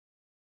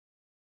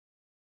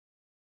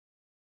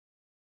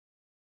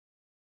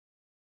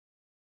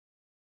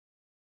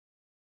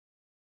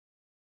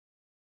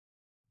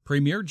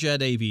Premier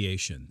Jet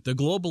Aviation, the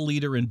global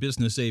leader in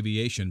business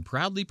aviation,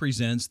 proudly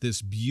presents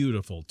this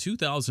beautiful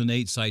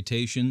 2008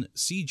 Citation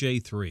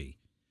CJ3,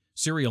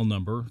 serial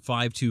number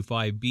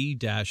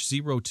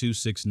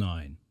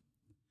 525B-0269.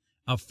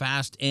 A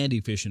fast and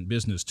efficient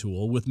business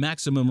tool with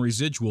maximum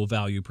residual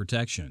value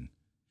protection.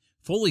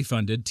 Fully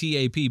funded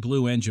TAP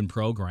Blue Engine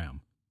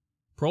program.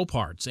 Pro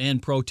Parts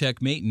and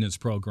ProTech maintenance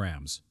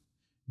programs.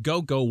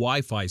 Go-Go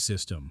Wi-Fi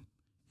system.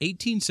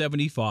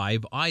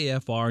 1875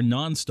 IFR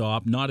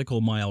non-stop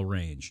nautical mile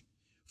range,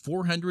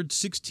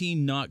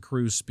 416 knot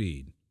cruise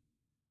speed,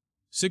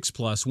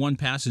 6+ 1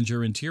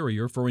 passenger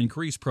interior for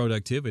increased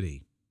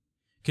productivity.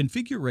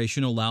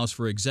 Configuration allows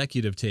for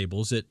executive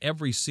tables at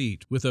every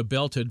seat with a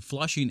belted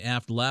flushing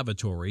aft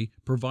lavatory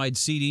provides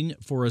seating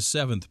for a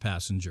 7th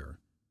passenger.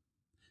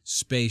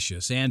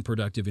 Spacious and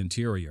productive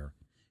interior,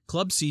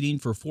 club seating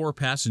for 4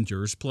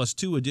 passengers plus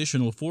 2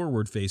 additional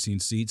forward-facing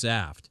seats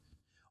aft.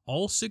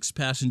 All 6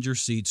 passenger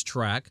seats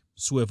track,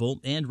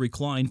 swivel, and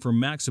recline for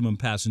maximum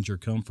passenger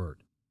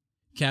comfort.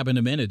 Cabin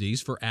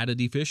amenities for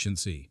added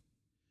efficiency.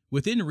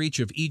 Within reach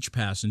of each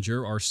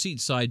passenger are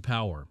seat-side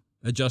power.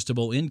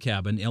 Adjustable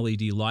in-cabin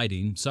LED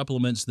lighting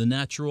supplements the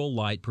natural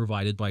light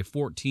provided by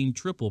 14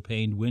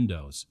 triple-paned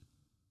windows.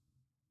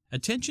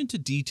 Attention to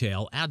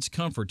detail adds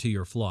comfort to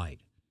your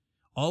flight.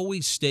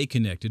 Always stay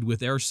connected with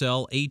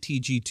Aircell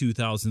ATG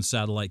 2000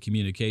 satellite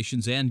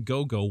communications and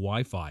Go-Go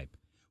Wi-Fi.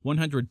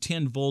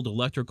 110-volt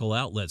electrical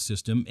outlet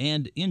system,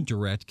 and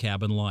indirect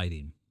cabin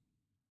lighting.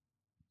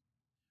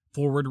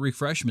 Forward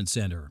Refreshment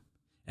Center.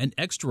 An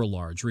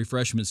extra-large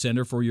refreshment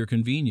center for your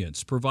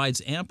convenience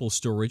provides ample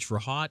storage for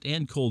hot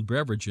and cold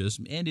beverages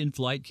and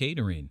in-flight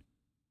catering.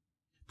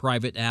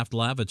 Private aft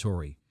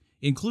lavatory.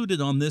 Included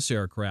on this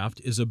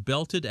aircraft is a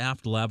belted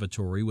aft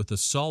lavatory with a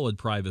solid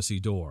privacy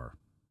door.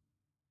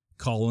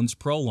 Collins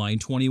ProLine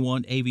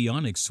 21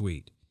 Avionics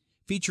Suite.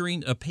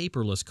 Featuring a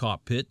paperless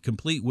cockpit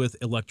complete with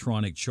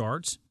electronic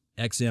charts,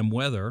 XM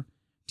weather,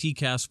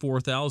 TCAS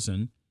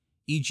 4000,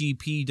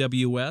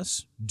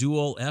 EGPWS,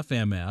 dual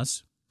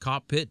FMS,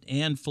 cockpit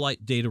and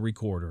flight data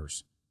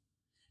recorders.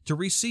 To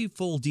receive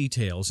full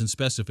details and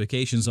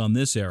specifications on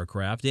this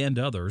aircraft and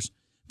others,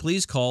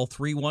 please call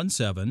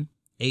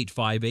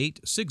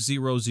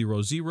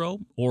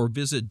 317-858-6000 or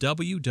visit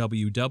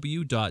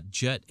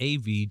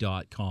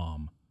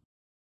www.jetav.com.